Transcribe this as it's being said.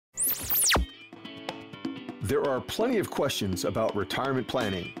There are plenty of questions about retirement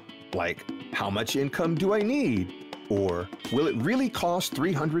planning, like how much income do I need? Or will it really cost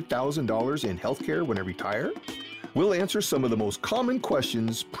 $300,000 in healthcare when I retire? We'll answer some of the most common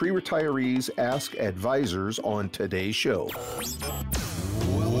questions pre-retirees ask advisors on today's show.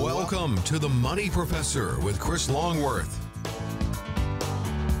 Welcome to The Money Professor with Chris Longworth.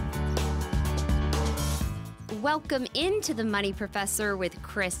 Welcome into The Money Professor with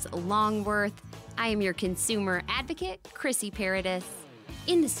Chris Longworth. I am your consumer advocate, Chrissy Paradis,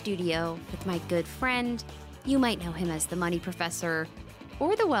 in the studio with my good friend. You might know him as the Money Professor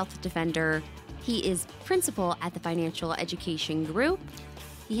or the Wealth Defender. He is principal at the Financial Education Group.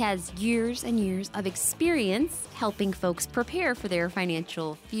 He has years and years of experience helping folks prepare for their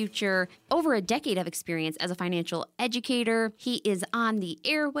financial future. Over a decade of experience as a financial educator. He is on the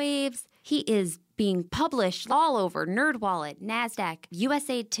airwaves. He is being published all over NerdWallet, NASDAQ,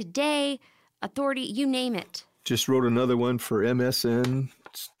 USA Today, Authority, you name it. Just wrote another one for MSN,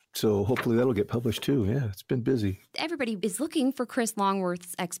 so hopefully that'll get published too. Yeah, it's been busy. Everybody is looking for Chris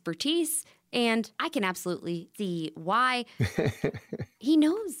Longworth's expertise, and I can absolutely see why. He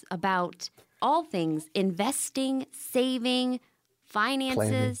knows about all things investing, saving,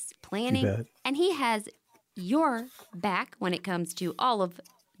 finances, planning, and he has your back when it comes to all of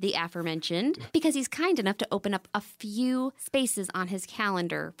the aforementioned, because he's kind enough to open up a few spaces on his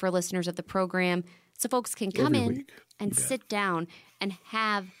calendar for listeners of the program so folks can come in and sit down and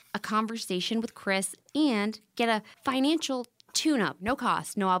have a conversation with Chris and get a financial tune-up, no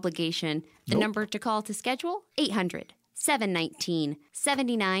cost, no obligation. The number to call to schedule,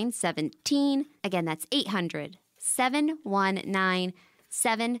 800-719-7917. Again, that's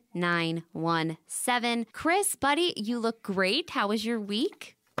 800-719-7917. Chris, buddy, you look great. How was your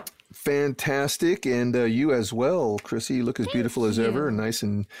week? Fantastic, and you as well, Chrissy. You look as beautiful as ever, nice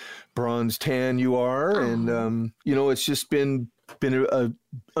and bronze tan you are. And it's just been a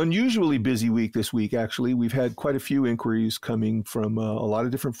unusually busy week this week. Actually, we've had quite a few inquiries coming from a lot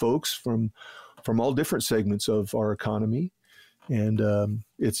of different folks from all different segments of our economy. And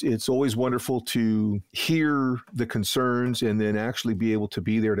it's always wonderful to hear the concerns and then actually be able to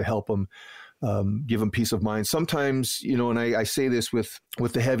be there to help them. Give them peace of mind. Sometimes, and I say this with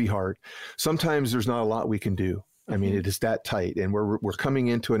the heavy heart, sometimes there's not a lot we can do. I mean, it is that tight. And we're coming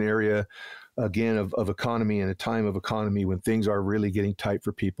into an area, again, of economy and a time of economy when things are really getting tight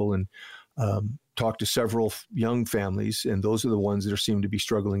for people. And talk to several young families, and those are the ones that seem to be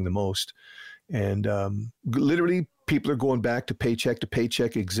struggling the most. And literally, people are going back to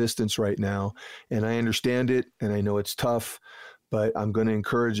paycheck existence right now. And I understand it, and I know it's tough. But I'm going to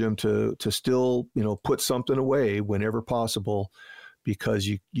encourage them to still, put something away whenever possible, because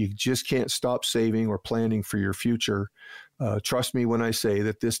you just can't stop saving or planning for your future. Trust me when I say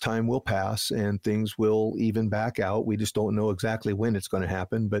that this time will pass and things will even back out. We just don't know exactly when it's going to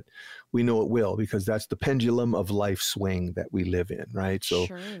happen, but we know it will, because that's the pendulum of life swing that we live in, right? So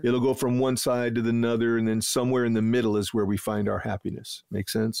It'll go from one side to the other, and then somewhere in the middle is where we find our happiness. Make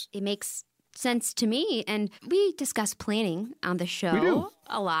sense? It makes sense to me. And we discuss planning on the show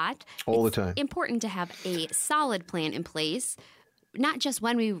a lot. All the time. It's important to have a solid plan in place, not just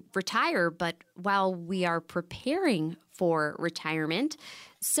when we retire, but while we are preparing for retirement.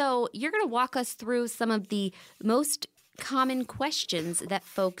 So you're going to walk us through some of the most common questions that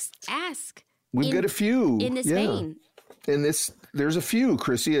folks ask. We've got a few. In this vein. And there's a few,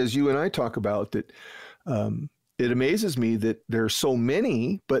 Chrissy, as you and I talk about that. It amazes me that there are so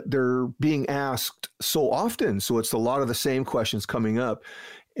many, but they're being asked so often. So it's a lot of the same questions coming up,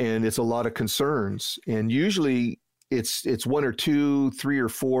 and it's a lot of concerns. And usually it's one or two, three or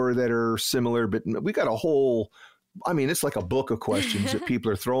four that are similar, but we got a whole, it's like a book of questions that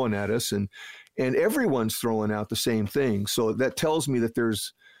people are throwing at us, and everyone's throwing out the same thing. So that tells me that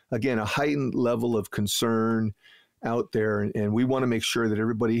there's, again, a heightened level of concern out there, and we want to make sure that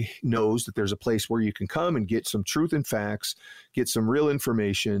everybody knows that there's a place where you can come and get some truth and facts, get some real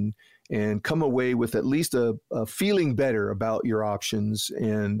information, and come away with at least a feeling better about your options,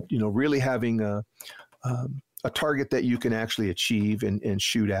 and really having a target that you can actually achieve and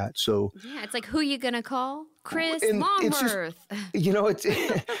shoot at. So it's like, who you gonna call? Chris Longworth.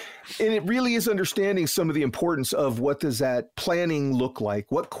 And it really is understanding some of the importance of what does that planning look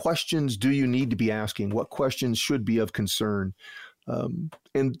like? What questions do you need to be asking? What questions should be of concern?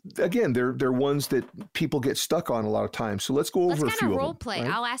 And again, they're ones that people get stuck on a lot of times. So let's go over a few of them. Let's kind of role play.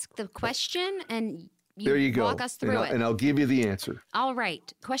 Right? I'll ask the question and there you go. Walk us through it. And I'll give you the answer. All right.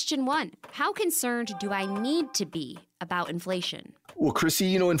 Question 1. How concerned do I need to be about inflation? Well,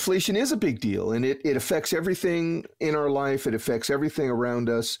 Chrissy, inflation is a big deal, and it affects everything in our life. It affects everything around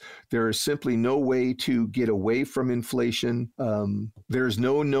us. There is simply no way to get away from inflation. There's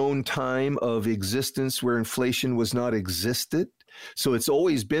no known time of existence where inflation was not existed. So it's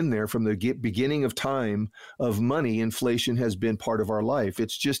always been there from the beginning of time of money. Inflation has been part of our life.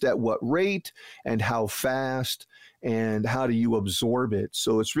 It's just at what rate and how fast and how do you absorb it.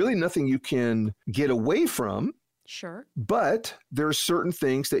 So it's really nothing you can get away from. Sure. But there are certain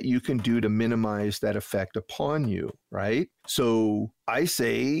things that you can do to minimize that effect upon you, right? So I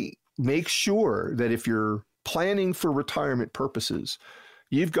say make sure that if you're planning for retirement purposes,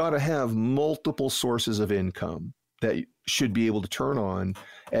 you've got to have multiple sources of income that should be able to turn on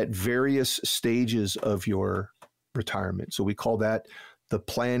at various stages of your retirement. So we call that the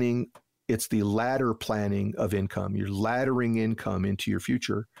planning. It's the ladder planning of income. You're laddering income into your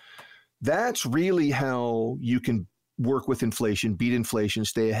future. That's really how you can work with inflation, beat inflation,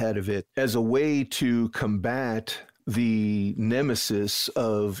 stay ahead of it as a way to combat the nemesis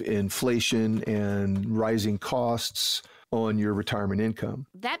of inflation and rising costs on your retirement income.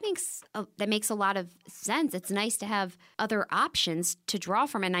 That makes a lot of sense. It's nice to have other options to draw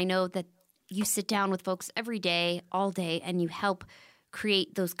from. And I know that you sit down with folks every day, all day, and you help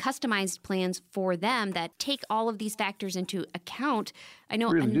create those customized plans for them that take all of these factors into account. I know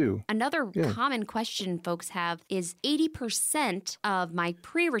another common question folks have is 80% of my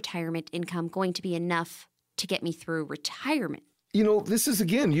pre-retirement income going to be enough to get me through retirement? This is,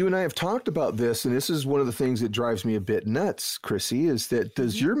 again, you and I have talked about this, and this is one of the things that drives me a bit nuts, Chrissy, is that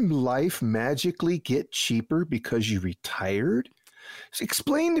does your life magically get cheaper because you retired?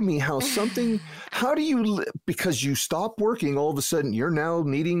 Explain to me how because you stop working, all of a sudden you're now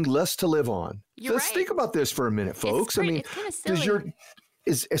needing less to live on. Let's think about this for a minute, folks. It's kind of silly.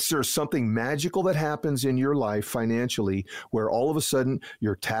 Is there something magical that happens in your life financially where all of a sudden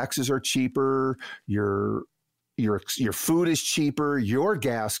your taxes are cheaper, your food is cheaper, your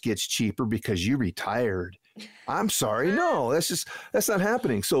gas gets cheaper because you retired? I'm sorry. No, that's not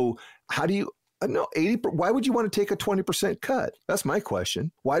happening. So how do you... No, 80. Why would you want to take a 20% cut? That's my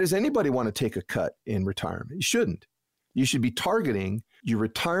question. Why does anybody want to take a cut in retirement? You shouldn't. You should be targeting your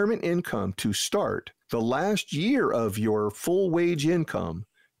retirement income to start. The last year of your full wage income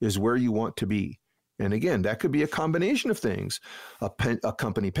is where you want to be. And again, that could be a combination of things: a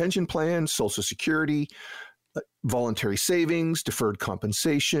company pension plan, Social Security, voluntary savings, deferred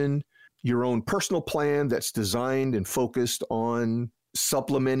compensation, your own personal plan that's designed and focused on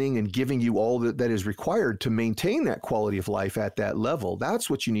supplementing and giving you all that is required to maintain that quality of life at that level. That's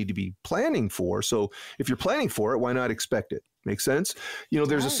what you need to be planning for. So if you're planning for it, why not expect it? Make sense?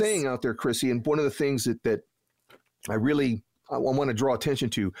 There's a saying out there, Chrissy, and one of the things that I want to draw attention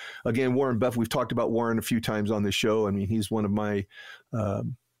to, again, Warren Buffett. We've talked about Warren a few times on this show. I mean, he's one of my,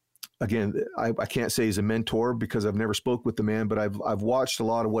 again, I can't say he's a mentor because I've never spoke with the man, but I've watched a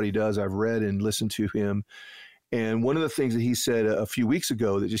lot of what he does. I've read and listened to him. And one of the things that he said a few weeks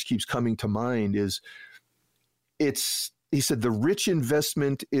ago that just keeps coming to mind is he said, the rich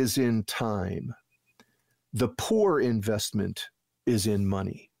investment is in time. The poor investment is in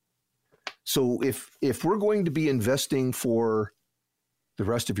money. So if we're going to be investing for the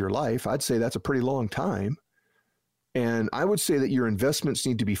rest of your life, I'd say that's a pretty long time. And I would say that your investments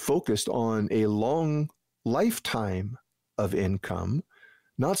need to be focused on a long lifetime of income,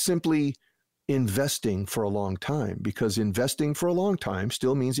 not simply investing for a long time, because investing for a long time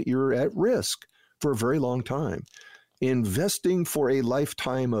still means that you're at risk for a very long time. Investing for a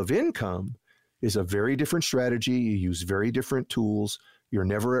lifetime of income is a very different strategy. You use very different tools. You're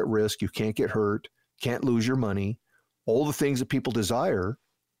never at risk. You can't get hurt, can't lose your money. All the things that people desire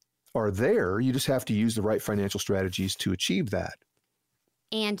are there. You just have to use the right financial strategies to achieve that.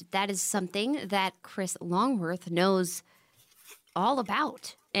 And that is something that Chris Longworth knows all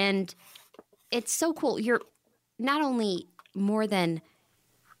about. And it's so cool. You're not only more than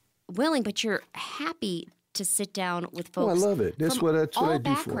willing, but you're happy to sit down with folks. I love it. That's what I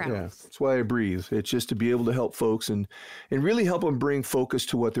do for. Yeah, that's why I breathe. It's just to be able to help folks and really help them bring focus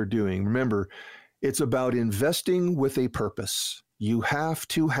to what they're doing. Remember, it's about investing with a purpose. You have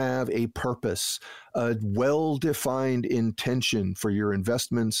to have a purpose, a well-defined intention for your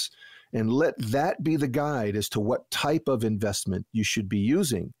investments, and let that be the guide as to what type of investment you should be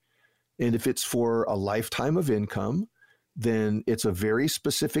using. And if it's for a lifetime of income, then it's a very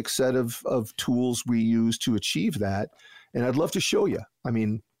specific set of tools we use to achieve that. And I'd love to show you. I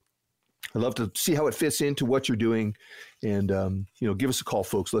mean, I'd love to see how it fits into what you're doing. And, give us a call,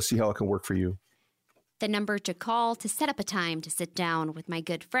 folks. Let's see how it can work for you. The number to call to set up a time to sit down with my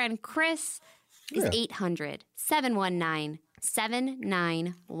good friend Chris is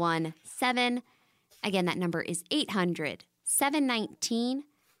 800-719-7917. Again, that number is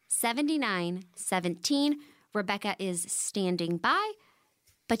 800-719-7917. Rebecca is standing by,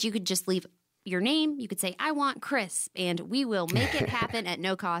 but you could just leave your name. You could say, I want Chris, and we will make it happen at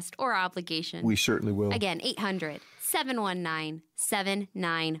no cost or obligation. We certainly will. Again,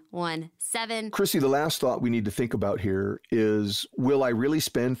 800-719-7917. Chrissy, the last thought we need to think about here is, will I really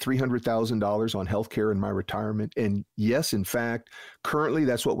spend $300,000 on healthcare in my retirement? And yes, in fact, currently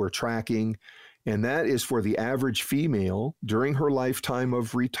that's what we're tracking. And that is for the average female during her lifetime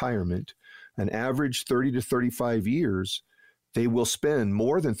of retirement, an average 30 to 35 years, they will spend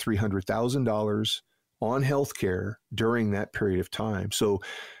more than $300,000 on healthcare during that period of time. So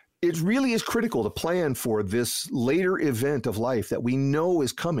it really is critical to plan for this later event of life that we know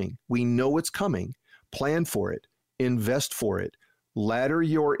is coming. We know it's coming. Plan for it. Invest for it. Ladder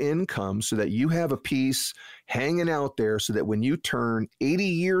your income so that you have a piece hanging out there so that when you turn 80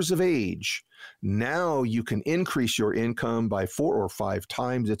 years of age, now you can increase your income by 4 or 5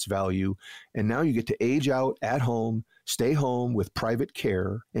 times its value. And now you get to age out at home, stay home with private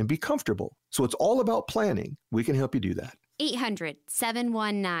care, and be comfortable. So it's all about planning. We can help you do that.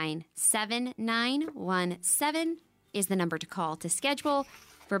 800-719-7917 is the number to call to schedule.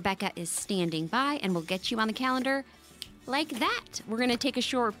 Rebecca is standing by and we'll get you on the calendar like that. We're going to take a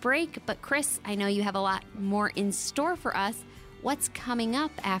short break, but Chris, I know you have a lot more in store for us. What's coming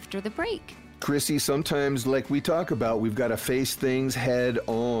up after the break? Chrissy, sometimes, like we talk about, we've got to face things head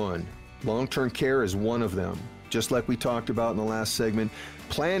on. Long-term care is one of them. Just like we talked about in the last segment,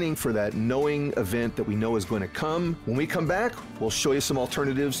 planning for that knowing event that we know is going to come. When we come back, we'll show you some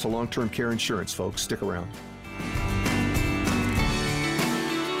alternatives to long-term care insurance, folks. Stick around.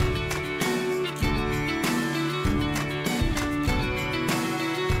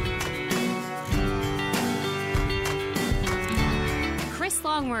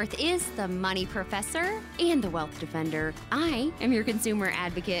 Longworth is the money professor and the wealth defender. I am your consumer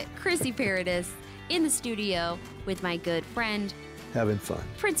advocate, Chrissy Paradis, in the studio with my good friend, having fun,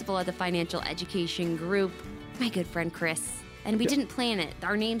 principal of the Financial Education Group, my good friend Chris. And we didn't plan it.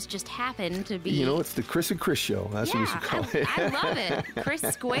 Our names just happened to be... You know, it's the Chris and Chris show. That's what we should call it. I love it. Chris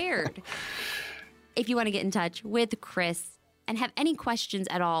squared. If you want to get in touch with Chris and have any questions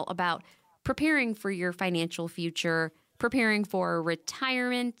at all about preparing for your financial future, preparing for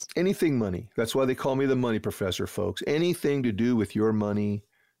retirement. Anything money. That's why they call me the money professor, folks. Anything to do with your money,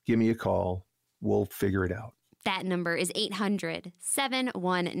 give me a call. We'll figure it out. That number is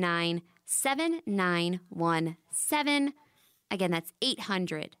 800-719-7917. Again, that's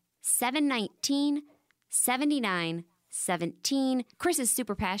 800-719-7917. Chris is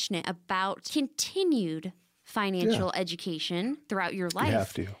super passionate about continued financial education throughout your life. You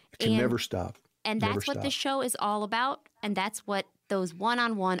have to. It can never stop. And that's what this show is all about. And that's what those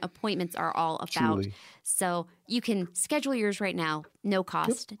one-on-one appointments are all about. Truly. So you can schedule yours right now. No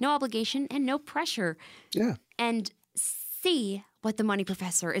cost, no obligation, and no pressure. Yeah. And see what the Money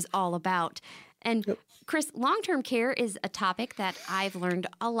Professor is all about. And Chris, long-term care is a topic that I've learned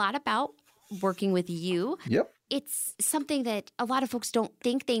a lot about working with you. Yep. It's something that a lot of folks don't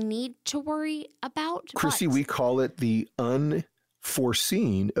think they need to worry about. Chrissy, we call it the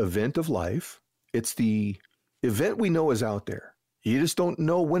unforeseen event of life. It's the event we know is out there. You just don't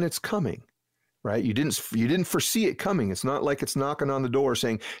know when it's coming, right? You didn't foresee it coming. It's not like it's knocking on the door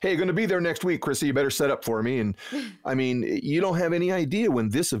saying, hey, you're going to be there next week, Chrissy, you better set up for me. And I mean, you don't have any idea when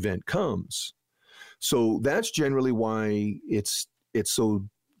this event comes. So that's generally why it's so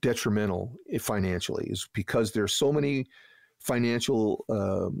detrimental financially, is because there's so many financial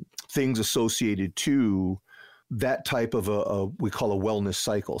things associated to that type of we call a wellness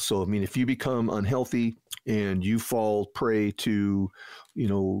cycle. So, I mean, if you become unhealthy and you fall prey to,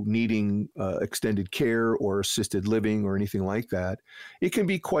 needing extended care or assisted living or anything like that, it can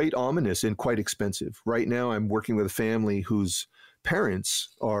be quite ominous and quite expensive. Right now, I'm working with a family whose parents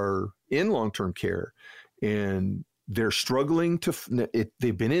are in long-term care, and they're struggling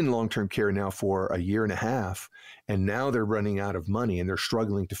they've been in long-term care now for a year and a half, and now they're running out of money and they're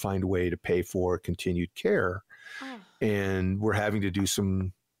struggling to find a way to pay for continued care. And we're having to do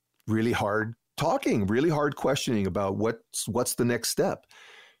some really hard talking, really hard questioning about what's the next step.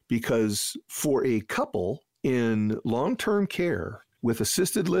 Because for a couple in long-term care with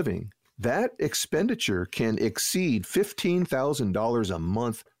assisted living, that expenditure can exceed $15,000 a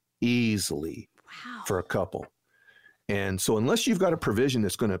month easily. Wow. For a couple. And so unless you've got a provision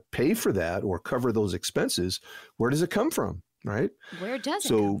that's going to pay for that or cover those expenses, where does it come from, right? Where does it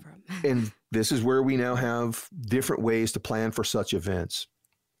come from? And this is where we now have different ways to plan for such events.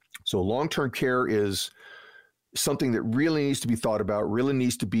 So long-term care is something that really needs to be thought about, really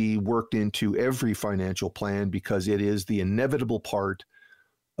needs to be worked into every financial plan, because it is the inevitable part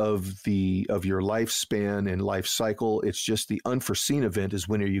of your lifespan and life cycle. It's just the unforeseen event is,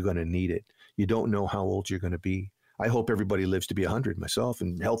 when are you going to need it? You don't know how old you're going to be. I hope everybody lives to be 100 myself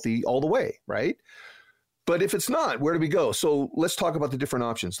and healthy all the way, right? But if it's not, where do we go? So let's talk about the different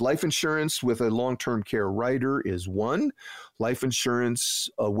options. Life insurance with a long-term care rider is one. Life insurance,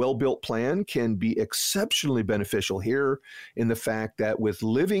 a well-built plan, can be exceptionally beneficial here in the fact that with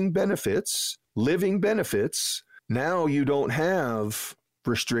living benefits, now you don't have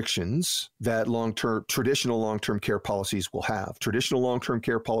restrictions that traditional long-term care policies will have. Traditional long-term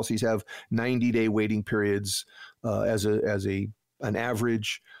care policies have 90-day waiting periods as an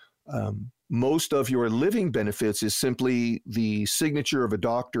average. Most of your living benefits is simply the signature of a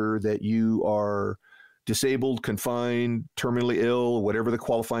doctor that you are disabled, confined, terminally ill, whatever the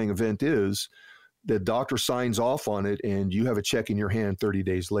qualifying event is. The doctor signs off on it and you have a check in your hand 30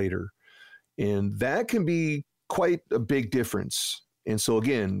 days later. And that can be quite a big difference. And so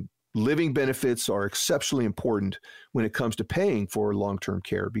again, living benefits are exceptionally important when it comes to paying for long-term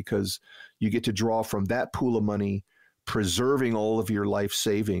care, because you get to draw from that pool of money, preserving all of your life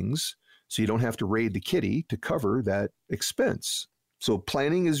savings, so you don't have to raid the kitty to cover that expense. So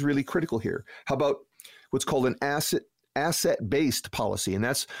planning is really critical here. How about what's called an asset-based policy? And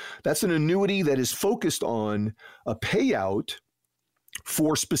that's an annuity that is focused on a payout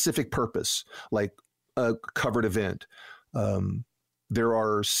for specific purpose, like a covered event. There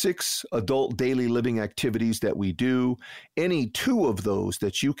are 6 adult daily living activities that we do. Any 2 of those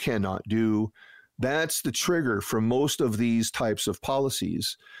that you cannot do, that's the trigger for most of these types of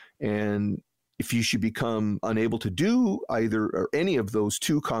policies. And if you should become unable to do either or any of those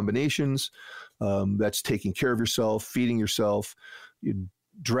 2 combinations, that's taking care of yourself, feeding yourself,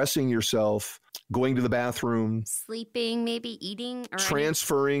 dressing yourself, going to the bathroom, sleeping, maybe eating, or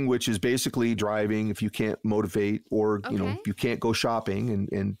transferring, which is basically driving if you can't motivate, or you can't go shopping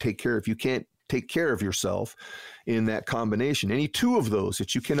and take care. If you can't take care of yourself in that combination, any 2 of those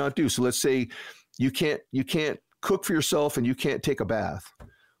that you cannot do. So let's say you can't cook for yourself and you can't take a bath.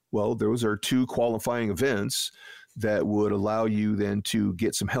 Well, those are 2 qualifying events that would allow you then to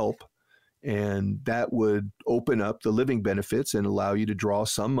get some help, and that would open up the living benefits and allow you to draw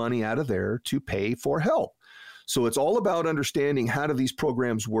some money out of there to pay for help. So it's all about understanding, how do these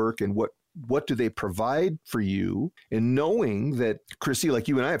programs work and what do they provide for you, and knowing that, Chrissy, like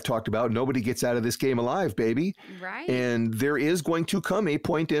you and I have talked about, nobody gets out of this game alive, baby. Right. And there is going to come a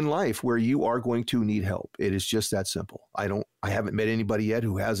point in life where you are going to need help. It is just that simple. I haven't met anybody yet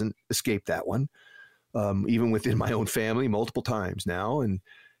who hasn't escaped that one, even within my own family multiple times now. And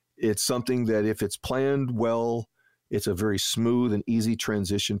it's something that if it's planned well, it's a very smooth and easy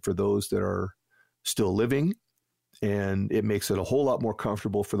transition for those that are still living. And it makes it a whole lot more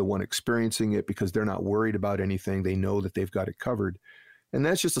comfortable for the one experiencing it, because they're not worried about anything. They know that they've got it covered. And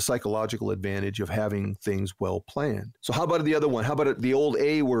that's just a psychological advantage of having things well planned. So how about the other one? How about the old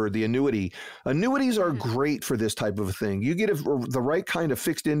A word, the annuity? Annuities are great for this type of a thing. You get the right kind of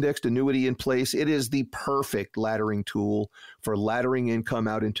fixed indexed annuity in place. It is the perfect laddering tool for laddering income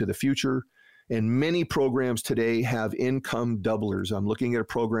out into the future. And many programs today have income doublers. I'm looking at a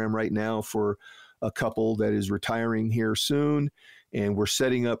program right now for a couple that is retiring here soon, and we're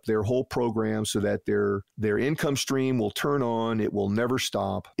setting up their whole program so that their income stream will turn on. It will never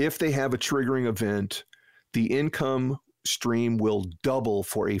stop. If they have a triggering event, the income stream will double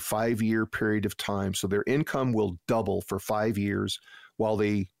for a 5-year period of time. So their income will double for 5 years while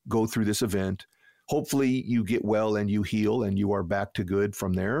they go through this event. Hopefully you get well and you heal and you are back to good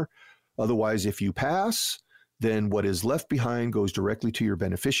from there. Otherwise, if you pass, then what is left behind goes directly to your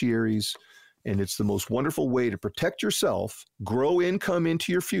beneficiaries. And it's the most wonderful way to protect yourself, grow income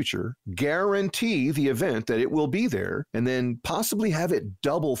into your future, guarantee the event that it will be there, and then possibly have it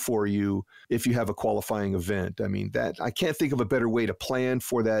double for you if you have a qualifying event. I mean, I can't think of a better way to plan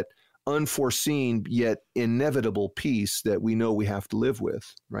for that unforeseen yet inevitable piece that we know we have to live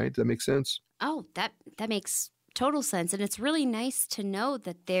with, right? Does that make sense? Oh, that makes total sense. And it's really nice to know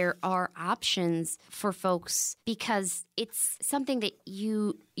that there are options for folks, because it's something that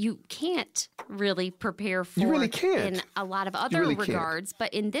you can't really prepare for. You really can't. In a lot of other regards.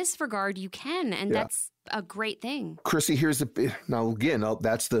 But in this regard, you can. And that's a great thing. Chrissy, that's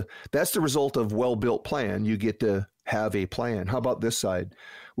the result of well-built plan. You get to have a plan. How about this side?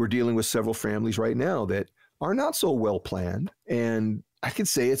 We're dealing with several families right now that are not so well planned. And I can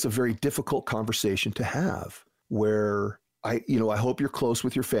say it's a very difficult conversation to have, where I hope you're close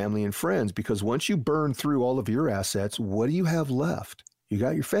with your family and friends, because once you burn through all of your assets, what do you have left? you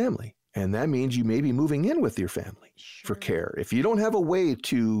got your family. And that means you may be moving in with your family for care. If you don't have a way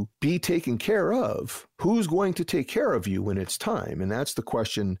to be taken care of, who's going to take care of you when it's time? And that's the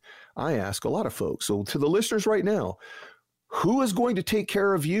question I ask a lot of folks. So to the listeners right now, who is going to take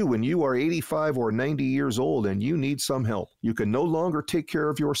care of you when you are 85 or 90 years old and you need some help? You can no longer take care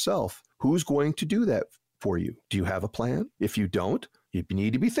of yourself. Who's going to do that for you? Do you have a plan? If you don't, you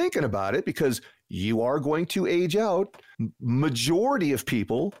need to be thinking about it, because you are going to age out. Majority of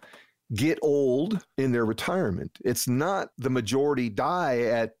people get old in their retirement. It's not the majority die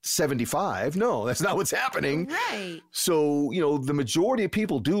at 75. No, that's not what's happening. Right. So, the majority of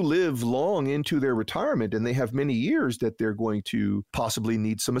people do live long into their retirement, and they have many years that they're going to possibly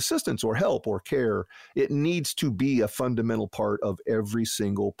need some assistance or help or care. It needs to be a fundamental part of every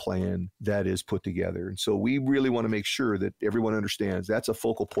single plan that is put together. And so we really want to make sure that everyone understands that's a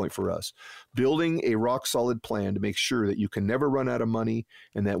focal point for us. Building a rock solid plan to make sure that you can never run out of money,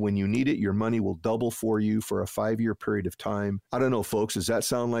 and that when you need it, your money will double for you for a 5-year period of time. I don't know, folks, does that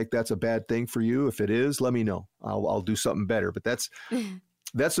sound like that's a bad thing for you? If it is, let me know. I'll do something better. But that's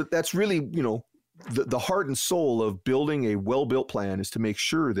really, the heart and soul of building a well-built plan is to make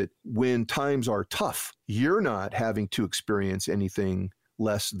sure that when times are tough, you're not having to experience anything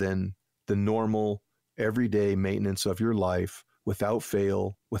less than the normal everyday maintenance of your life without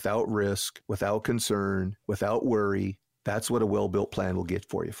fail, without risk, without concern, without worry. That's what a well-built plan will get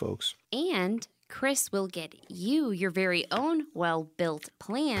for you, folks. And Chris will get you your very own well-built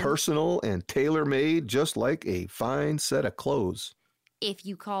plan. Personal and tailor-made, just like a fine set of clothes. If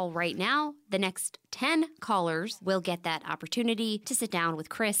you call right now, the next 10 callers will get that opportunity to sit down with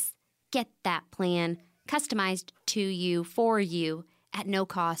Chris, get that plan customized to you, for you, at no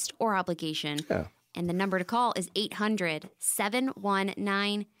cost or obligation. Yeah. And the number to call is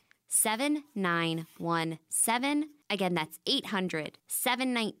 800-719-7917. Again, that's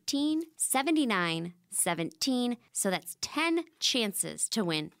 800-719-7917. So that's 10 chances to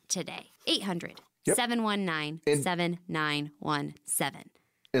win today. 800-719-7917.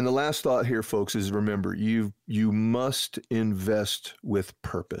 And the last thought here, folks, is remember, you must invest with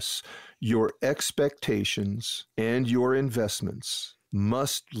purpose. Your expectations and your investments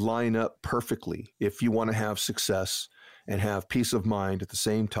must line up perfectly if you want to have success and have peace of mind at the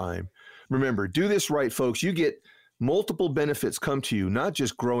same time. Remember, do this right, folks. You get multiple benefits come to you, not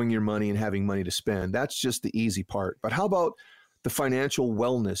just growing your money and having money to spend. That's just the easy part. But how about the financial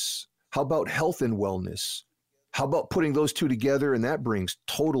wellness? How about health and wellness? How about putting those two together? And that brings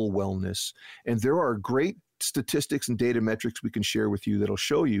total wellness. And there are great statistics and data metrics we can share with you that'll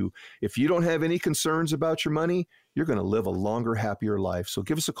show you if you don't have any concerns about your money, you're going to live a longer, happier life. So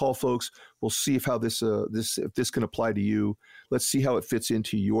give us a call, folks. We'll see if how this can apply to you. Let's see how it fits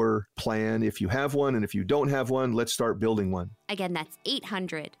into your plan. If you have one, and if you don't have one, let's start building one. Again, that's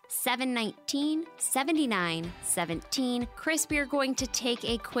 800-719-7917. Chris, we are going to take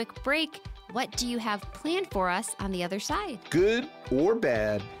a quick break. What do you have planned for us on the other side? Good or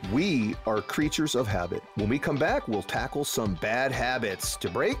bad, we are creatures of habit. When we come back, we'll tackle some bad habits to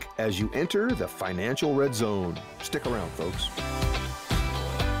break as you enter the financial red zone. Stick around, folks.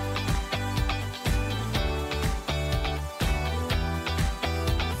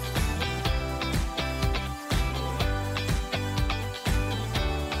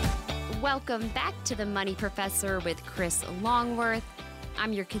 Welcome back to the Money Professor with Chris Longworth.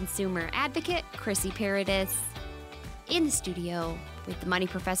 I'm your consumer advocate, Chrissy Paradis, in the studio with the Money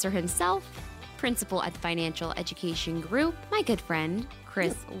Professor himself, principal at Financial Education Group, my good friend,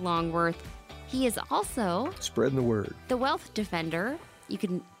 Chris Longworth. He is also spreading the word. The Wealth Defender. You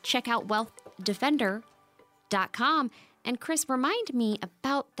can check out wealthdefender.com. And Chris, remind me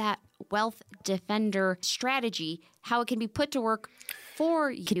about that Wealth Defender strategy, how it can be put to work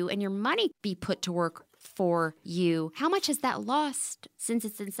for you and your money be put to work for you. How much has that lost since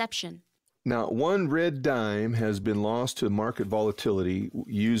its inception? Now, one red dime has been lost to market volatility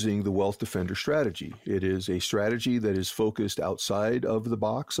using the Wealth Defender strategy. It is a strategy that is focused outside of the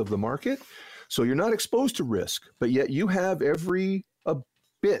box of the market. So you're not exposed to risk, but yet you have every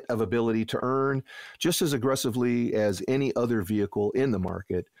bit of ability to earn just as aggressively as any other vehicle in the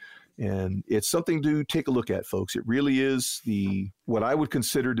market. And it's something to take a look at, folks. It really is what I would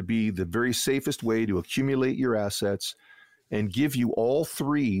consider to be the very safest way to accumulate your assets and give you all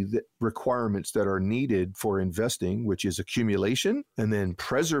three requirements that are needed for investing, which is accumulation and then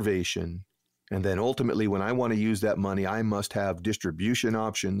preservation. And then ultimately, when I want to use that money, I must have distribution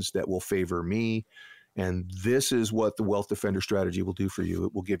options that will favor me. And this is what the Wealth Defender strategy will do for you.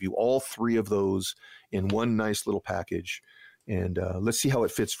 It will give you all three of those in one nice little package. And let's see how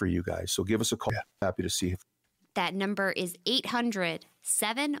it fits for you guys. So give us a call. Happy to see That number is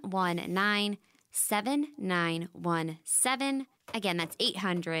 800-719-7917. Again, that's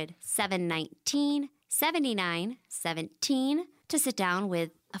 800-719-7917 to sit down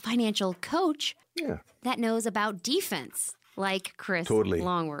with a financial coach that knows about defense, like Chris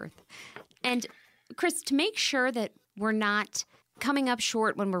Longworth. And Chris, to make sure that we're not coming up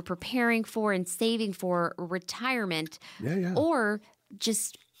short when we're preparing for and saving for retirement or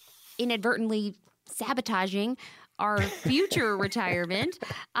just inadvertently sabotaging our future retirement,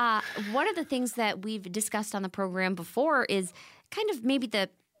 one of the things that we've discussed on the program before is kind of maybe the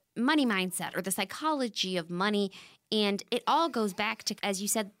money mindset or the psychology of money. And it all goes back to, as you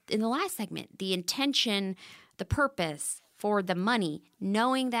said in the last segment, the intention, the purpose for the money,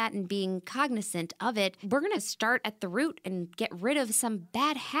 knowing that and being cognizant of it. We're going to start at the root and get rid of some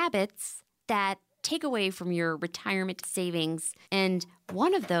bad habits that take away from your retirement savings. And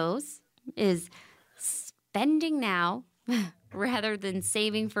one of those is spending now rather than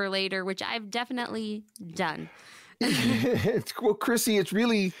saving for later, which I've definitely done. Well, Chrissy,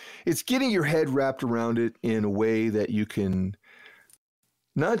 it's getting your head wrapped around it in a way that you can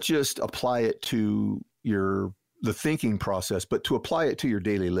not just apply it to the thinking process, but to apply it to your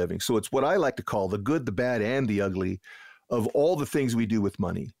daily living. So it's what I like to call the good, the bad, and the ugly of all the things we do with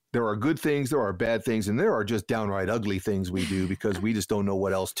money. There are good things, there are bad things, and there are just downright ugly things we do because we just don't know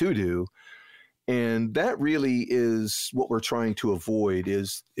what else to do. And that really is what we're trying to avoid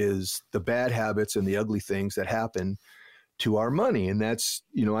is the bad habits and the ugly things that happen to our money. And that's,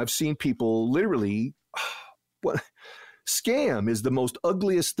 I've seen people literally, scam is the most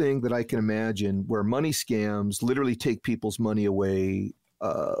ugliest thing that I can imagine, where money scams literally take people's money away.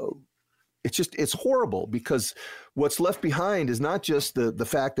 It's horrible, because what's left behind is not just the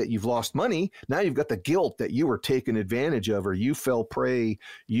fact that you've lost money. Now you've got the guilt that you were taken advantage of, or you fell prey.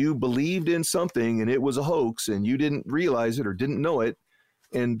 You believed in something and it was a hoax and you didn't realize it or didn't know it.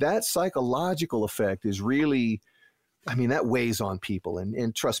 And that psychological effect is really, that weighs on people.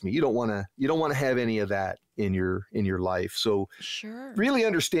 And trust me, you don't want to have any of that in your life. So really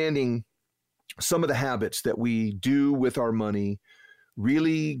understanding some of the habits that we do with our money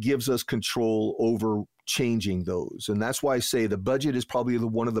really gives us control over changing those. And that's why I say the budget is probably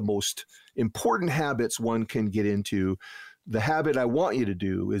one of the most important habits one can get into. The habit I want you to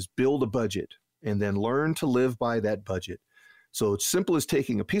do is build a budget and then learn to live by that budget. So it's simple as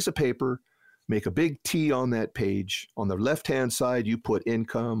taking a piece of paper, make a big T on that page. On the left-hand side, you put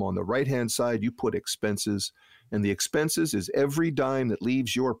income. On the right-hand side, you put expenses. And the expenses is every dime that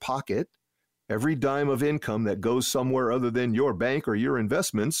leaves your pocket. Every dime of income that goes somewhere other than your bank or your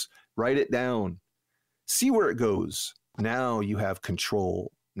investments, write it down. See where it goes. Now you have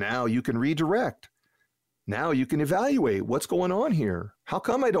control. Now you can redirect. Now you can evaluate what's going on here. How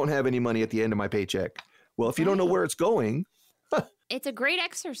come I don't have any money at the end of my paycheck? Well, if you don't know where it's going, it's a great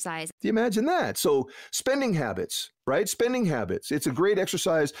exercise. Do you imagine that? So spending habits, right? Spending habits. It's a great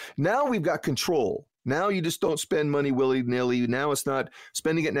exercise. Now we've got control. Now you just don't spend money willy-nilly. Now it's not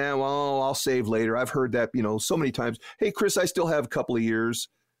spending it now. Oh, I'll save later. I've heard that, so many times. Hey, Chris, I still have a couple of years.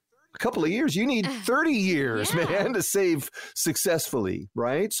 A couple of years? You need 30 years, man, to save successfully,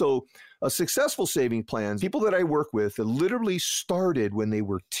 right? So a successful saving plan, people that I work with that literally started when they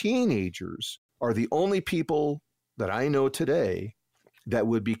were teenagers are the only people that I know today that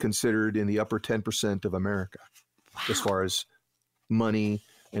would be considered in the upper 10% of America as far as money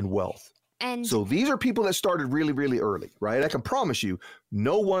and wealth. And so these are people that started really, really early, right? I can promise you,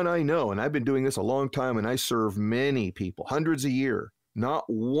 no one I know, and I've been doing this a long time, and I serve many people, hundreds a year, not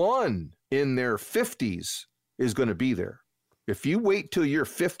one in their 50s is going to be there. If you wait till you're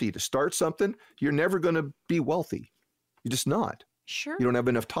 50 to start something, you're never going to be wealthy. You're just not. Sure. You don't have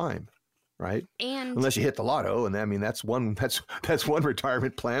enough time. Right. And unless you hit the lotto. And that's one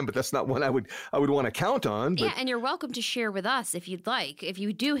retirement plan, but that's not one I would want to count on. But, and you're welcome to share with us if you'd like, if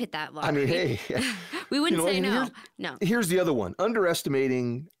you do hit that lotto. Hey, we wouldn't say no. No. Here's the other one,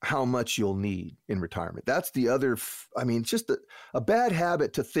 underestimating how much you'll need in retirement. That's the other, it's just a bad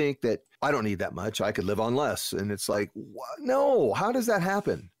habit to think that I don't need that much. I could live on less. And it's like, what? No, how does that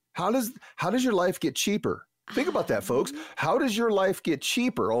happen? How does your life get cheaper? Think about that, folks. How does your life get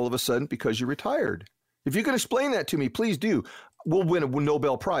cheaper all of a sudden because you're retired? If you can explain that to me, please do. We'll win a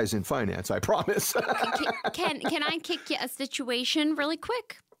Nobel Prize in finance, I promise. Can I kick you a situation really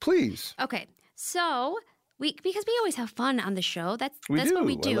quick? Please. Okay. So because we always have fun on the show. That's what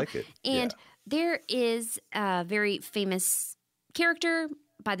we do. I like it. And there is a very famous character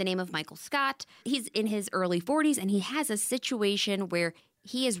by the name of Michael Scott. He's in his early 40s, and he has a situation where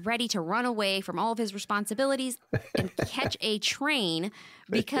he is ready to run away from all of his responsibilities and catch a train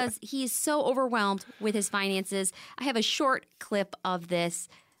because he is so overwhelmed with his finances. I have a short clip of this.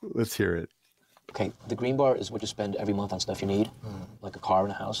 Let's hear it. Okay, the green bar is what you spend every month on stuff you need, like a car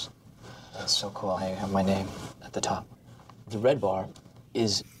and a house. That's so cool. I have my name at the top. The red bar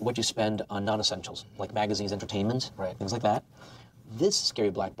is what you spend on non-essentials, like magazines, entertainment, Right. things like that. This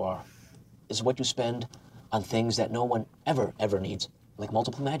scary black bar is what you spend on things that no one ever needs, like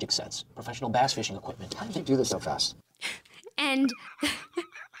multiple magic sets, professional bass fishing equipment. How did you do this so fast? And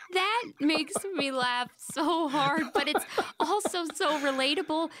that makes me laugh so hard, but it's also so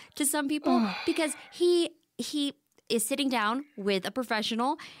relatable to some people because he is sitting down with a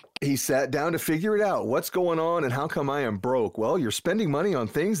professional. He sat down to figure it out. What's going on and how come I am broke? Well, you're spending money on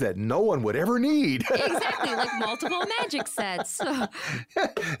things that no one would ever need. Exactly, like multiple magic sets.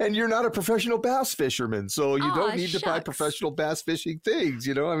 And you're not a professional bass fisherman, so you don't need to buy shucks. professional bass fishing things,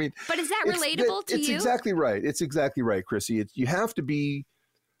 you know? I mean, But is that it's- relatable to it's you? exactly right. It's exactly right, Chrissy. You have to be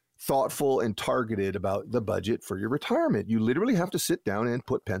thoughtful and targeted about the budget for your retirement. You literally have to sit down and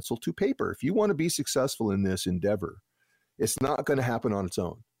put pencil to paper. If you want to be successful in this endeavor, it's not going to happen on its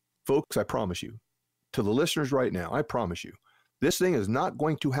own. Folks, I promise you, to the listeners right now, I promise you, this thing is not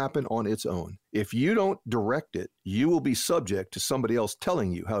going to happen on its own. If you don't direct it, you will be subject to somebody else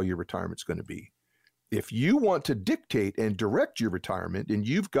telling you how your retirement's going to be. If you want to dictate and direct your retirement, then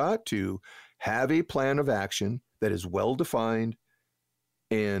you've got to have a plan of action that is well defined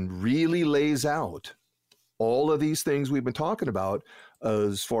and really lays out all of these things we've been talking about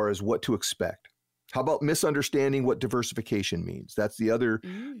as far as what to expect. How about misunderstanding what diversification means? That's the other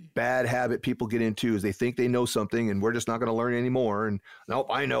bad habit people get into is they think they know something and we're just not going to learn anymore. And nope,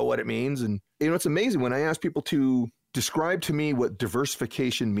 I know what it means. And you know, it's amazing when I ask people to describe to me what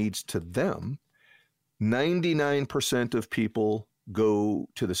diversification means to them, 99% of people go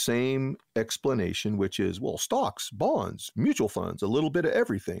to the same explanation, which is, well, stocks, bonds, mutual funds, a little bit of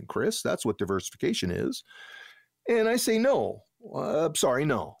everything, Chris. That's what diversification is. And I say, no. Sorry,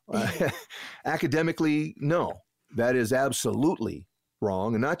 no. Academically, no. That is absolutely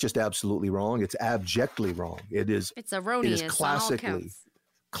wrong. And not just absolutely wrong, it's abjectly wrong. It's erroneous. It is on all counts.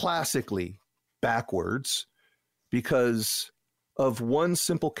 classically backwards because of one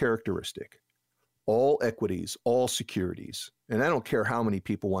simple characteristic. All equities, all securities, and I don't care how many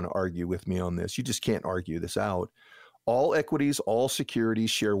people want to argue with me on this, you just can't argue this out. All equities, all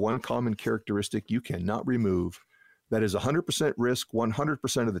securities share one common characteristic you cannot remove. That is 100% risk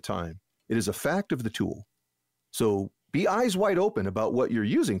 100% of the time. It is a fact of the tool. So be eyes wide open about what you're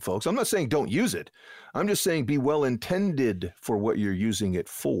using, folks. I'm not saying don't use it. I'm just saying be well intended for what you're using it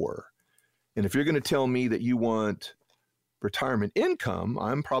for. And if you're going to tell me that you want retirement income,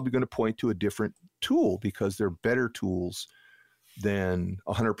 I'm probably going to point to a different tool because they're better tools than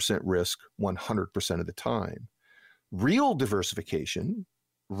 100% risk 100% of the time. Real diversification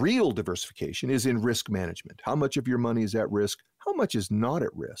is in risk management. How much of your money is at risk? How much is not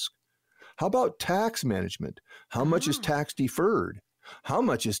at risk? How about tax management? How much is tax deferred? How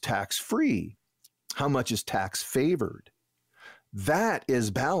much is tax free? How much is tax favored? That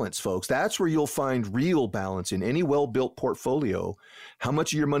is balance, folks. That's where you'll find real balance in any well-built portfolio. How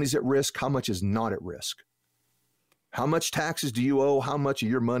much of your money's at risk? How much is not at risk? How much taxes do you owe? How much of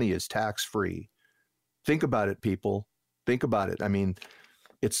your money is tax-free? Think about it, people. Think about it. I mean,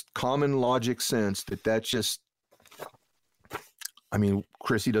 it's common logic sense that's just, I mean,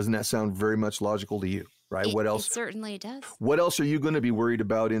 Chrissy, doesn't that sound very much logical to you, right? What else? It certainly does. What else are you going to be worried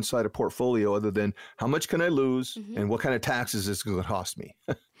about inside a portfolio other than how much can I lose and what kind of taxes is it going to cost me?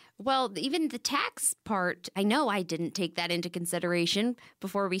 Well, even the tax part, I know I didn't take that into consideration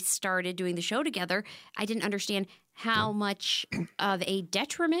before we started doing the show together. I didn't understand how much of a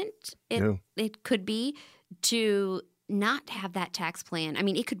detriment it could be to not have that tax plan. I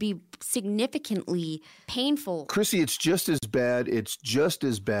mean, it could be significantly painful. Chrissy, it's just as bad. It's just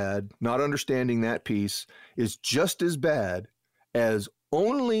as bad. Not understanding that piece is just as bad as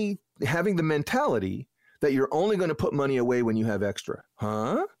only having the mentality that you're only going to put money away when you have extra.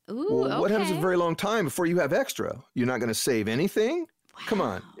 Huh? Ooh, well, what happens okay. a very long time before you have extra? You're not going to save anything? Come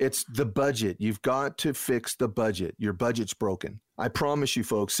on. It's the budget. You've got to fix the budget. Your budget's broken. I promise you,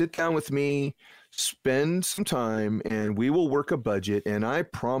 folks, sit down with me, spend some time, and we will work a budget. And I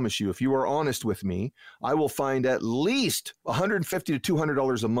promise you, if you are honest with me, I will find at least $150 to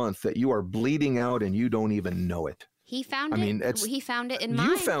 $200 a month that you are bleeding out and you don't even know it. He found he found it in mine.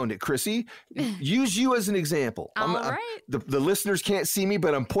 You found it, Chrissy. Use you as an example. All right. The listeners can't see me,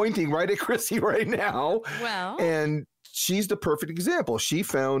 but I'm pointing right at Chrissy right now. Well. And she's the perfect example. She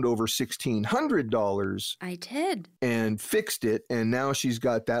found over $1,600 I did. and fixed it, and now she's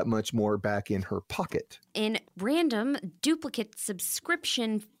got that much more back in her pocket. In random duplicate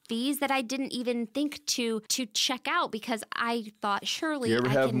subscription fees that I didn't even think to check out because I thought surely You ever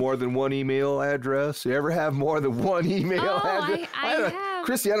I have can... more than one email address? You ever have more than one email address? I have.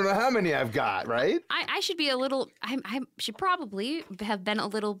 Chrissy, I don't know how many I've got, right? I should be a little, I should probably have been a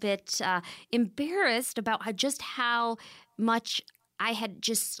little bit embarrassed about just how much I had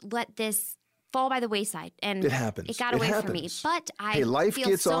just let this fall by the wayside. And It happens. It got It away from happens. me. But I Hey, life feel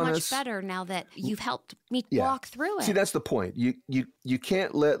gets so on much us. better now that you've helped me Yeah. walk through it. See, that's the point. You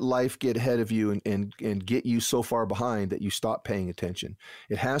can't let life get ahead of you and get you so far behind that you stop paying attention.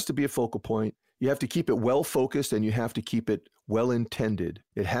 It has to be a focal point. You have to keep it well focused and you have to keep it well intended.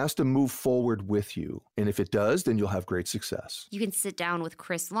 It has to move forward with you. And if it does, then you'll have great success. You can sit down with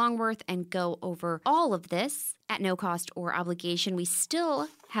Chris Longworth and go over all of this at no cost or obligation. We still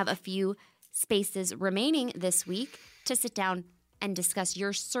have a few spaces remaining this week to sit down and discuss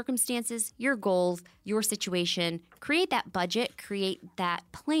your circumstances, your goals, your situation, create that budget, create that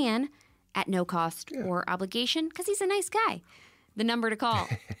plan at no cost or obligation because he's a nice guy. The number to call,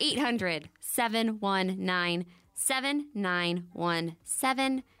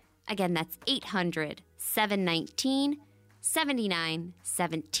 800-719-7917. Again, that's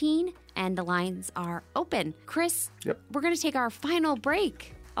 800-719-7917. And the lines are open. Chris, We're going to take our final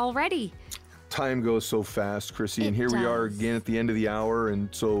break already. Time goes so fast, Chrissy, and It here we are does. again at the end of the hour.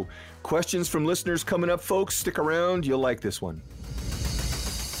 And so questions from listeners coming up, folks. Stick around. You'll like this one.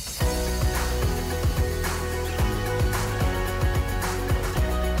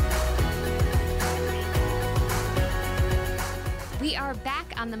 We are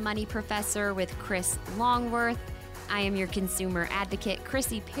back on The Money Professor with Chris Longworth. I am your consumer advocate,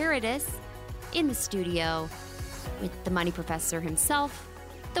 Chrissy Paradis, in the studio with the Money Professor himself,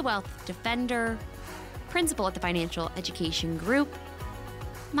 the Wealth Defender, principal at the Financial Education Group,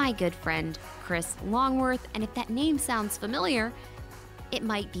 my good friend, Chris Longworth. And if that name sounds familiar, it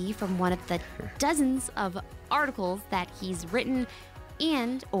might be from one of the dozens of articles that he's written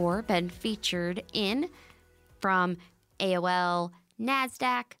and or been featured in, from AOL,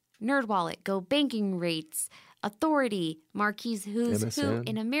 NASDAQ, NerdWallet, Go Banking Rates, Authority, Marquis Who's Who MSN.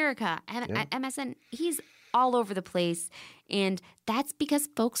 in America, MSN. He's all over the place. And that's because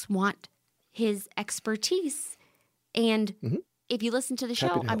folks want his expertise. And if you listen to the show,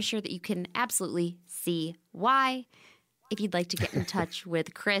 Happy to I'm help. sure that you can absolutely see why. If you'd like to get in touch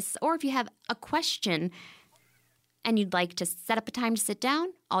with Chris, or if you have a question and you'd like to set up a time to sit down,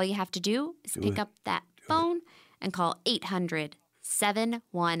 all you have to do is pick up that phone and call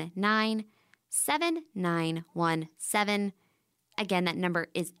 800-719-7917. Again, that number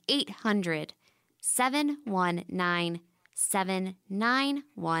is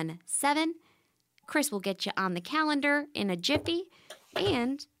 800-719-7917. Chris will get you on the calendar in a jiffy,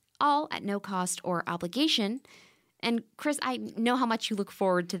 and all at no cost or obligation. And Chris, I know how much you look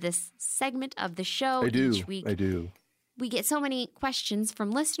forward to this segment of the show each week. I do. We get so many questions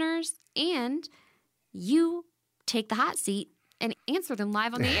from listeners, and you take the hot seat and answer them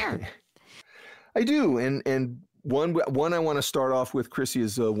live on the air. I do. And one I want to start off with, Chrissy,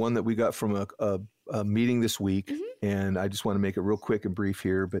 is one that we got from a meeting this week. And I just want to make it real quick and brief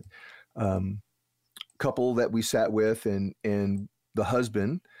here. But couple that we sat with, and the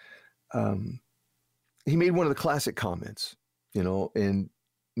husband, he made one of the classic comments, and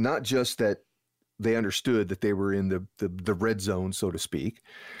not just that they understood that they were in the red zone, so to speak,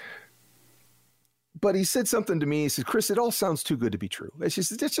 but he said something to me. He said, Chris, it all sounds too good to be true. It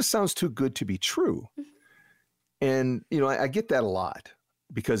just sounds too good to be true. And, I get that a lot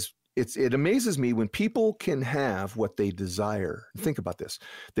because it amazes me when people can have what they desire. Think about this.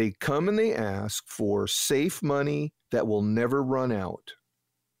 They come and they ask for safe money that will never run out.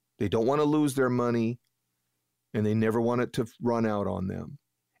 They don't want to lose their money, and they never want it to run out on them.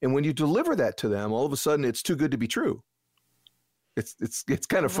 And when you deliver that to them, all of a sudden it's too good to be true. It's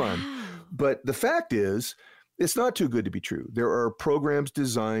kind of fun. Wow. But the fact is, it's not too good to be true. There are programs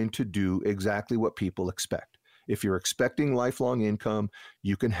designed to do exactly what people expect. If you're expecting lifelong income,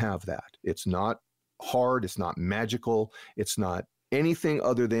 you can have that. It's not hard. It's not magical. It's not anything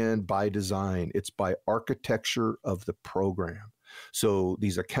other than by design. It's by architecture of the program. So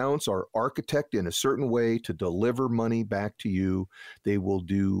these accounts are architected in a certain way to deliver money back to you. They will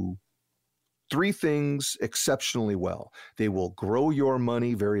do three things exceptionally well. They will grow your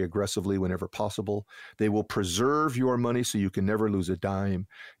money very aggressively whenever possible. They will preserve your money so you can never lose a dime.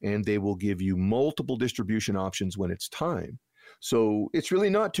 And they will give you multiple distribution options when it's time. So it's really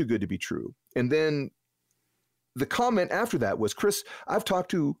not too good to be true. And then the comment after that was, Chris, I've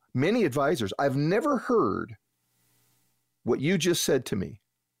talked to many advisors. I've never heard what you just said to me.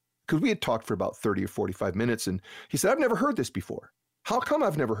 Because we had talked for about 30 or 45 minutes. And he said, I've never heard this before. How come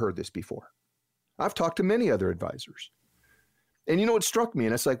I've never heard this before? I've talked to many other advisors. And you know, it struck me.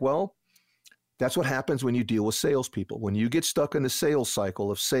 And it's like, well, that's what happens when you deal with salespeople. When you get stuck in the sales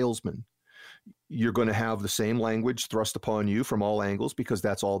cycle of salesmen, you're going to have the same language thrust upon you from all angles because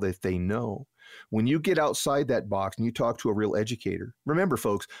that's all that they know. When you get outside that box and you talk to a real educator, remember,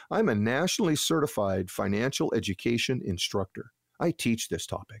 folks, I'm a nationally certified financial education instructor. I teach this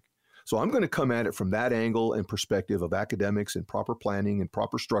topic. So I'm going to come at it from that angle and perspective of academics and proper planning and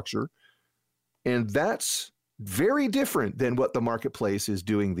proper structure. And that's very different than what the marketplace is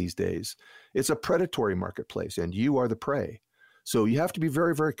doing these days. It's a predatory marketplace, and you are the prey. So you have to be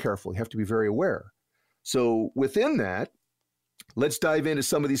very, very careful. You have to be very aware. So within that, let's dive into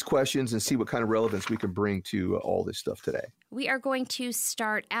some of these questions and see what kind of relevance we can bring to all this stuff today. We are going to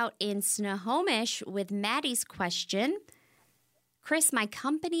start out in Snohomish with Maddie's question. Chris, my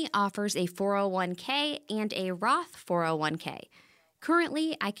company offers a 401k and a Roth 401k.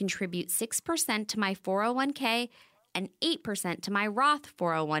 Currently, I contribute 6% to my 401k and 8% to my Roth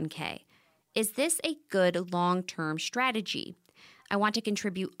 401k. Is this a good long-term strategy? I want to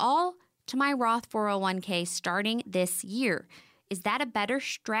contribute all to my Roth 401k starting this year. Is that a better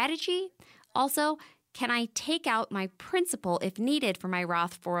strategy? Also, can I take out my principal if needed for my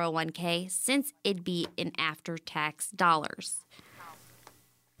Roth 401k since it'd be in after-tax dollars?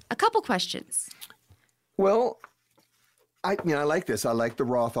 A couple questions. Well, I like this. I like the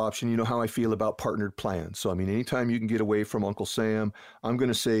Roth option. You know how I feel about partnered plans. So, I mean, anytime you can get away from Uncle Sam, I'm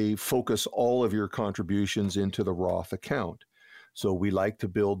going to say focus all of your contributions into the Roth account. So we like to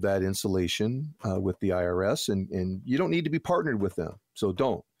build that insulation with the IRS, and you don't need to be partnered with them. So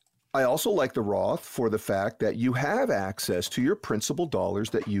don't. I also like the Roth for the fact that you have access to your principal dollars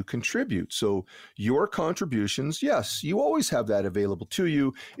that you contribute. So your contributions, yes, you always have that available to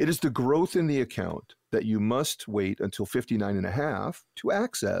you. It is the growth in the account that you must wait until 59 and a half to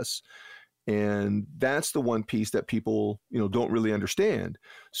access. And that's the one piece that people, don't really understand.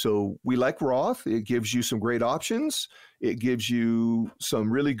 So we like Roth. It gives you some great options. It gives you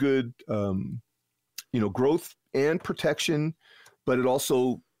some really good, growth and protection, but it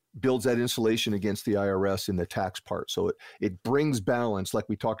also builds that insulation against the IRS in the tax part. So it brings balance, like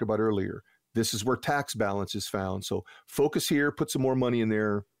we talked about earlier. This is where tax balance is found. So focus here, put some more money in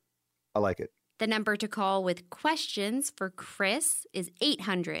there. I like it. The number to call with questions for Chris is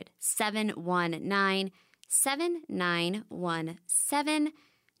 800-719-7917.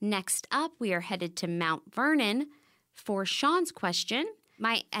 Next up, we are headed to Mount Vernon for Sean's question.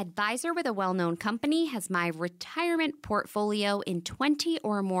 My advisor with a well-known company has my retirement portfolio in 20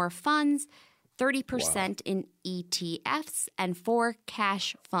 or more funds, 30% in ETFs, and 4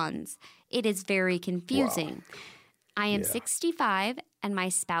 cash funds. It is very confusing. Wow. I am 65 and my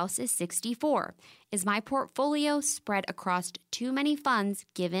spouse is 64. Is my portfolio spread across too many funds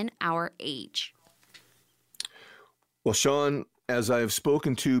given our age? Well, Sean, as I've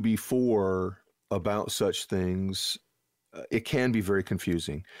spoken to before about such things, it can be very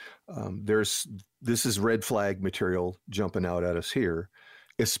confusing. This is red flag material jumping out at us here,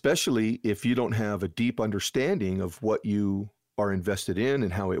 especially if you don't have a deep understanding of what you are invested in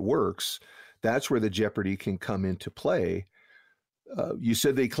and how it works. That's where the jeopardy can come into play. You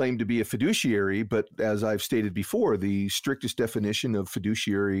said they claim to be a fiduciary, but as I've stated before, the strictest definition of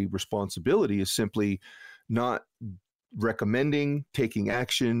fiduciary responsibility is simply not recommending, taking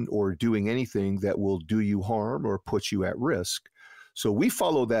action, or doing anything that will do you harm or put you at risk. So we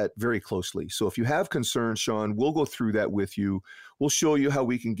follow that very closely. So if you have concerns, Sean, we'll go through that with you. We'll show you how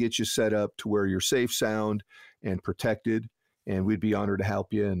we can get you set up to where you're safe, sound, and protected. And we'd be honored to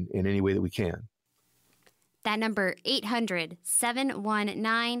help you in any way that we can. That number,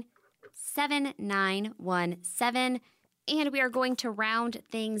 800-719-7917. And we are going to round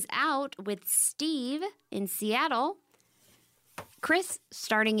things out with Steve in Seattle. Chris,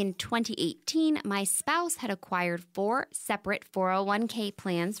 starting in 2018, my spouse had acquired 4 separate 401k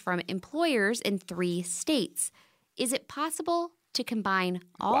plans from employers in 3 states. Is it possible to combine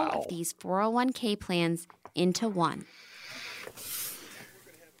all of these 401k plans into one?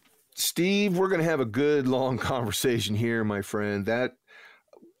 Steve, we're going to have a good long conversation here, my friend.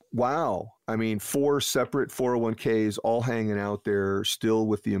 Wow. I mean, 4 separate 401ks all hanging out there still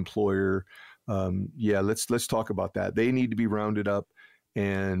with the employer. Let's talk about that. They need to be rounded up,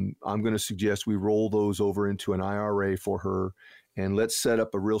 and I'm going to suggest we roll those over into an IRA for her, and let's set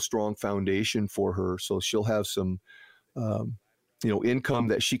up a real strong foundation for her so she'll have some, income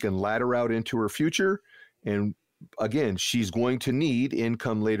that she can ladder out into her future. And again, she's going to need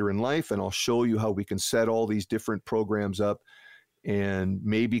income later in life, and I'll show you how we can set all these different programs up and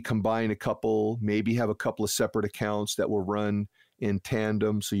maybe combine a couple, maybe have a couple of separate accounts that will run in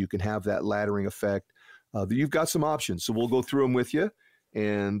tandem so you can have that laddering effect. You've got some options, so we'll go through them with you,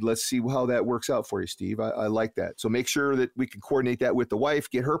 and let's see how that works out for you, Steve. I like that. So make sure that we can coordinate that with the wife,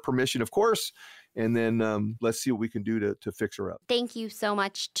 get her permission, of course, and then let's see what we can do to fix her up. Thank you so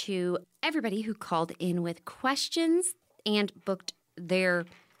much to everybody who called in with questions and booked their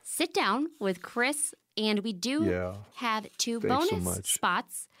sit down with Chris. And we do have 2 bonus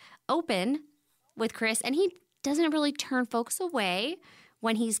spots open with Chris. And he doesn't really turn folks away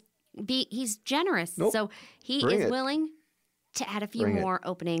when he's generous. Nope. So he is willing to add a few more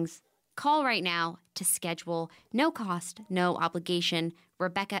openings. Call right now to schedule. No cost, no obligation.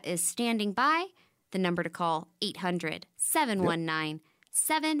 Rebecca is standing by. The number to call,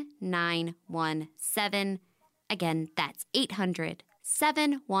 800-719-7917. Again, that's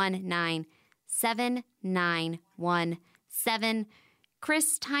 800-719-7917.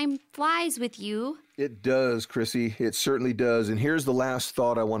 Chris, time flies with you. It does, Chrissy. It certainly does. And here's the last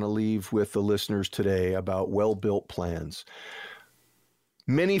thought I want to leave with the listeners today about well-built plans.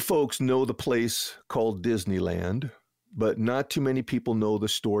 Many folks know the place called Disneyland, but not too many people know the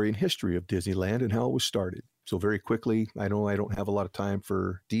story and history of Disneyland and how it was started. So very quickly, I know I don't have a lot of time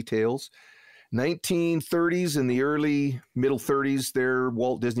for details. 1930s and the early middle 30s there,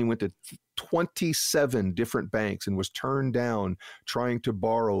 Walt Disney went to 27 different banks and was turned down trying to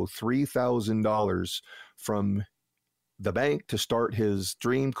borrow $3,000 from the bank to start his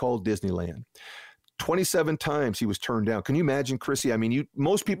dream called Disneyland. 27 times he was turned down. Can you imagine, Chrissy? I mean,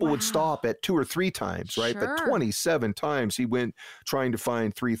 most people would stop at 2 or 3 times, right? Sure. But 27 times he went trying to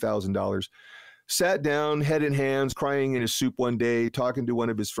find $3,000. Sat down, head in hands, crying in his soup one day, talking to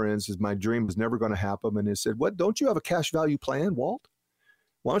one of his friends, says, my dream was never going to happen. And he said, what, don't you have a cash value plan, Walt?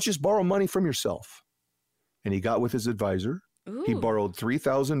 Why don't you just borrow money from yourself? And he got with his advisor. Ooh. He borrowed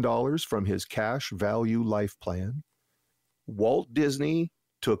 $3,000 from his cash value life plan. Walt Disney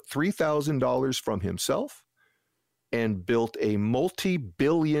took $3,000 from himself and built a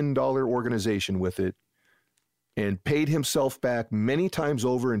multi-billion-dollar organization with it and paid himself back many times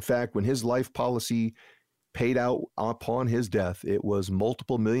over. In fact, when his life policy paid out upon his death, it was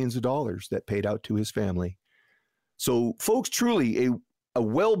multiple millions of dollars that paid out to his family. So, folks, truly a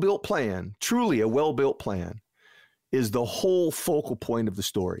well-built plan, truly a well-built plan is the whole focal point of the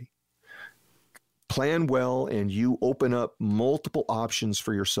story. Plan well, and you open up multiple options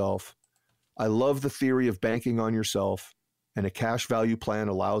for yourself. I love the theory of banking on yourself, and a cash value plan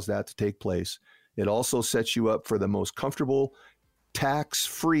allows that to take place. It also sets you up for the most comfortable,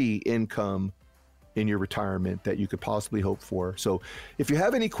 tax-free income in your retirement that you could possibly hope for. So if you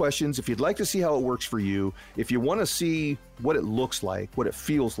have any questions, if you'd like to see how it works for you, if you want to see what it looks like, what it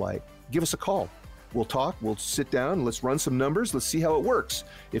feels like, give us a call. We'll talk, we'll sit down, let's run some numbers, let's see how it works.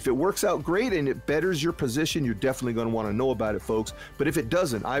 If it works out great and it betters your position, you're definitely going to want to know about it, folks. But if it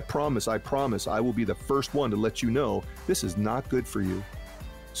doesn't, I promise, I will be the first one to let you know this is not good for you.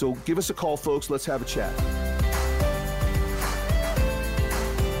 So give us a call, folks. Let's have a chat.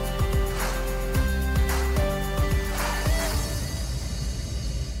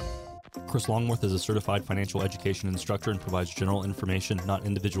 Chris Longworth is a certified financial education instructor and provides general information, not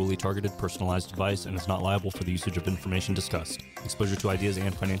individually targeted, personalized advice, and is not liable for the usage of information discussed. Exposure to ideas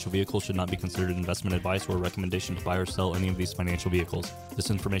and financial vehicles should not be considered investment advice or a recommendation to buy or sell any of these financial vehicles. This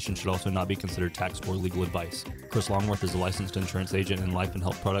information should also not be considered tax or legal advice. Chris Longworth is a licensed insurance agent in life and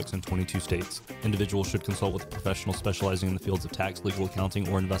health products in 22 states. Individuals should consult with a professional specializing in the fields of tax, legal accounting,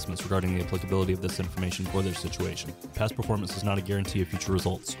 or investments regarding the applicability of this information for their situation. Past performance is not a guarantee of future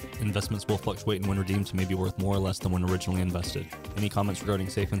results. Investments will fluctuate and when redeemed to may be worth more or less than when originally invested. Any comments regarding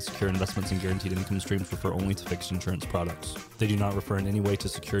safe and secure investments and guaranteed income streams refer only to fixed insurance products. They do not refer in any way to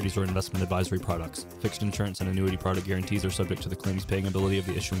securities or investment advisory products. Fixed insurance and annuity product guarantees are subject to the claims paying ability of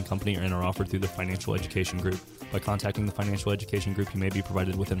the issuing company and are offered through the Financial Education Group. By contacting the Financial Education Group, you may be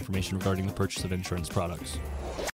provided with information regarding the purchase of insurance products.